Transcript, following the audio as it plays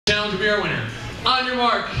Challenge will be our winner. On your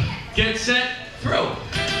mark, get set, throw.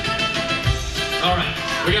 All right,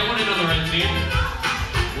 we got one another red team.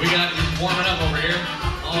 We got just warming up over here.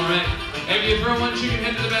 All right, if you throw one chicken,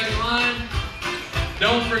 head to the back of the line.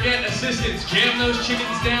 Don't forget, assistants, jam those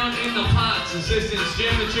chickens down in the pots. Assistants,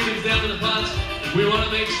 jam the chickens down in the pots. We want to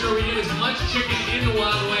make sure we get as much chicken in the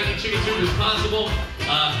Wild Wacky chicken soup as possible.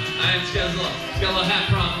 It's got a little hat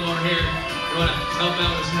problem over here. We want to help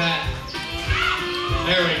out with his hat.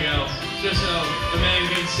 There we go. Just so the man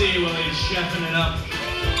can see while he's chefing it up.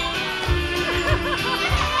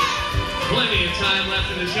 Plenty of time left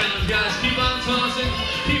in the challenge, guys. Keep on tossing,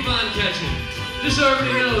 keep on catching. Just so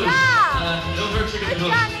everybody knows, no hurt chicken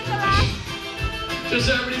toast. Just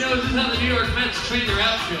so everybody knows, this is how the New York Mets train their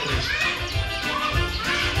outfielders.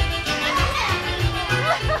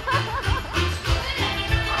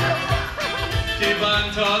 Keep on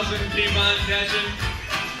tossing, keep on catching.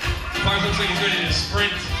 Park looks like he's ready to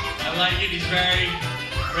sprint. I like it, he's very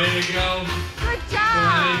ready to go. Good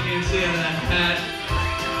job! You can see it in that hat.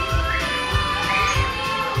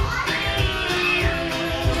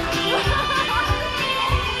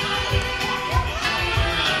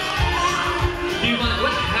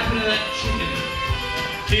 What happened to that chicken?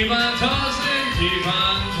 Keep on tossing, keep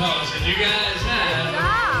on tossing. You guys have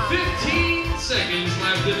 15 seconds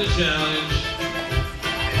left in the challenge.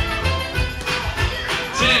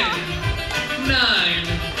 10, 9,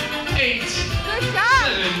 8,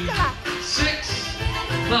 7, 6,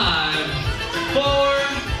 5, 4,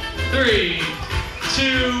 3,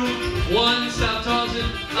 2, 1. Stop tossing.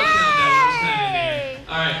 I'll count down.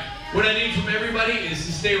 All right. What I need from everybody is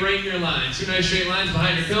to stay right in your lines. 2 nice straight lines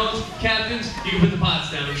behind your cones. Captains, you can put the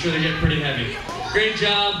pots down. I'm sure they're getting pretty heavy. Great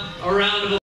job. A round of applause.